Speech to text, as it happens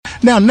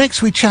Now,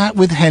 next we chat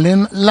with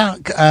Helen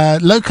Luck,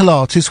 local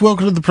artist.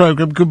 Welcome to the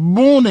programme. Good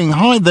morning.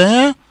 Hi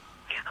there.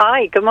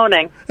 Hi, good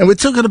morning. And we're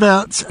talking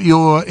about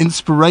your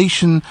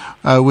inspiration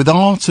with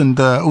art and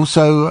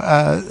also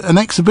an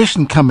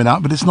exhibition coming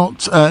up, but it's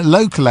not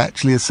local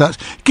actually as such.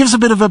 Give us a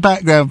bit of a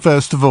background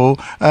first of all.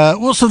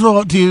 What sort of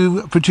art do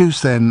you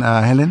produce then,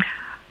 Helen?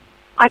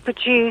 I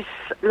produce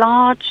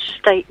large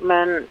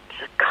statement,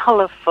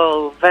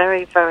 colourful,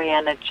 very, very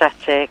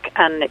energetic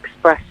and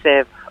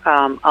expressive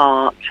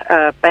art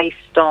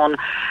based on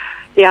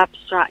the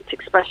abstract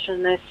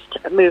expressionist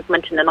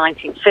movement in the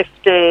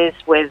 1950s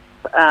with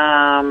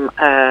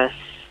a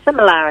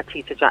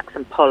similarity to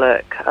Jackson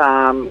Pollock,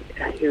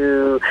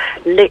 who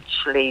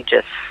literally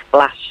just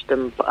splashed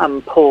and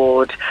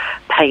poured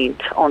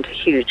paint onto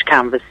huge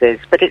canvases,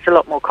 but it's a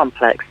lot more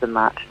complex than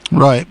that.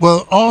 Right.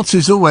 Well, art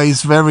is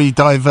always very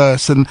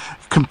diverse and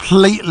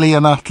completely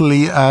and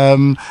utterly a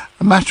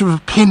matter of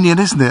opinion,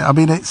 isn't it? I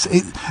mean,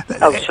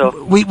 Oh, sure.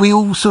 We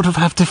all sort of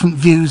have different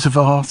views of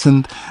art,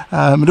 and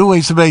it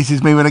always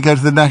amazes me when I go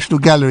to the National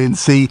Gallery and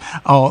see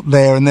art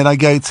there, and then I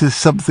go to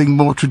something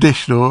more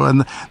traditional,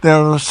 and there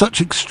are such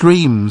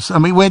extremes. I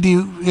mean, where do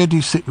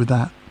you sit with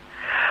that?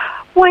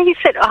 Well, you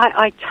said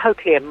I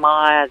totally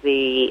admire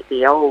the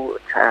old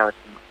the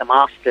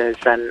masters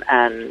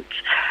and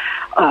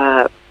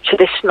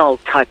traditional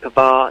type of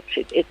art.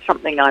 It's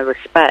something I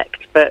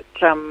respect, but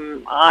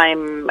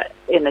I'm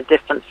in a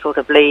different sort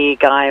of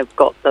league. I've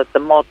got the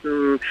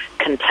modern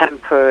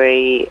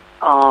contemporary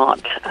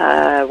art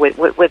with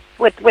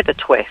a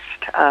twist,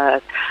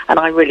 and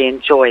I really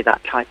enjoy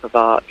that type of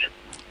art.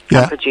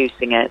 Yeah.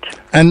 Producing it.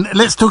 And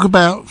let's talk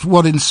about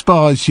what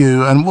inspires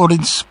you and what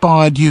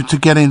inspired you to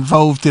get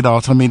involved in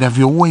art. I mean, have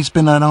you always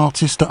been an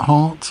artist at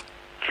heart?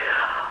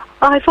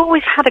 I've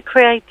always had a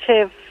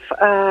creative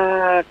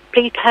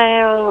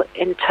detail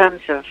in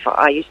terms of,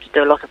 I used to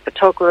do a lot of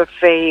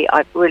photography.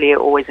 I've really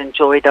always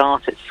enjoyed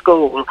art at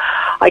school.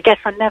 I guess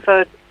I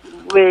never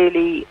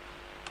really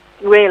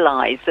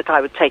realised that I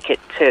would take it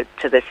to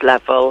this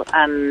level,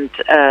 and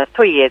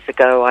 3 years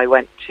ago I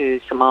went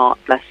to some art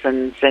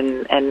lessons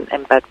in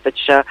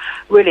Bedfordshire,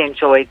 really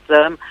enjoyed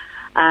them,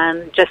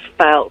 and just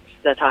felt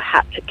that I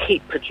had to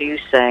keep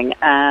producing,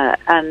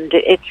 and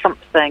it's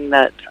something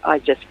that I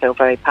just feel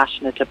very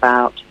passionate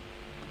about.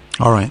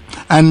 All right.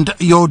 And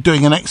you're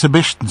doing an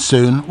exhibition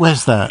soon.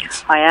 Where's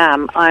that? I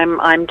am.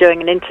 I'm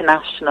doing an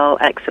international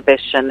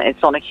exhibition.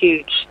 It's on a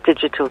huge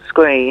digital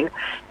screen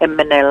in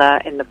Manila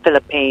in the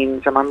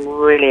Philippines, and I'm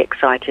really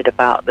excited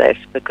about this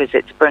because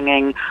it's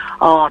bringing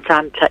art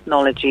and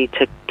technology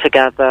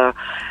together.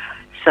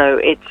 So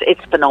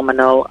it's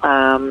phenomenal.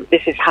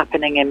 This is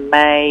happening in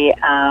May.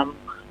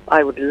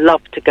 I would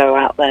love to go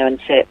out there and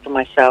see it for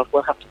myself.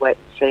 We'll have to wait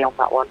and see on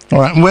that one. All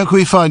right, and where can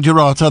we find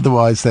your art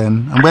otherwise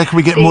then? And where can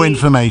we get more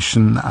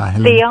information,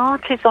 Helen? The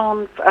art is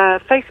on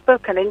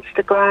Facebook and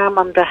Instagram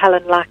under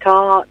Helen Lack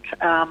Art.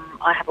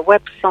 I have a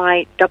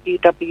website,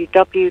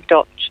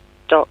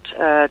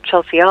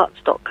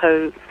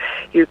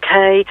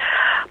 www.chelseaarts.co.uk.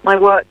 My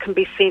work can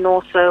be seen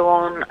also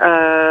on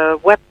a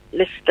web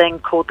listing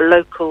called The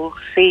Local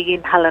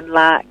Scene, Helen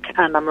Lack,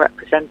 and I'm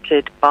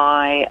represented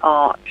by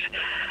Art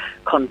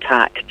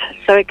Contact.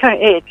 So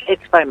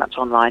it's very much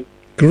online.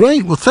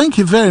 Great. Well, thank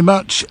you very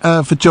much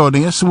for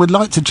joining us, and we'd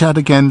like to chat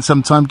again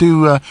sometime.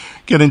 Do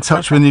get in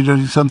touch when you're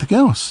doing something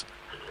else.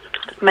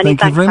 Many thank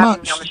you thanks very for much.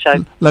 having me on the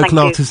show. Local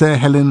artist there,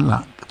 Helen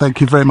Luck.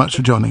 Thank you very much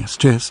for joining us.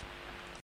 Cheers.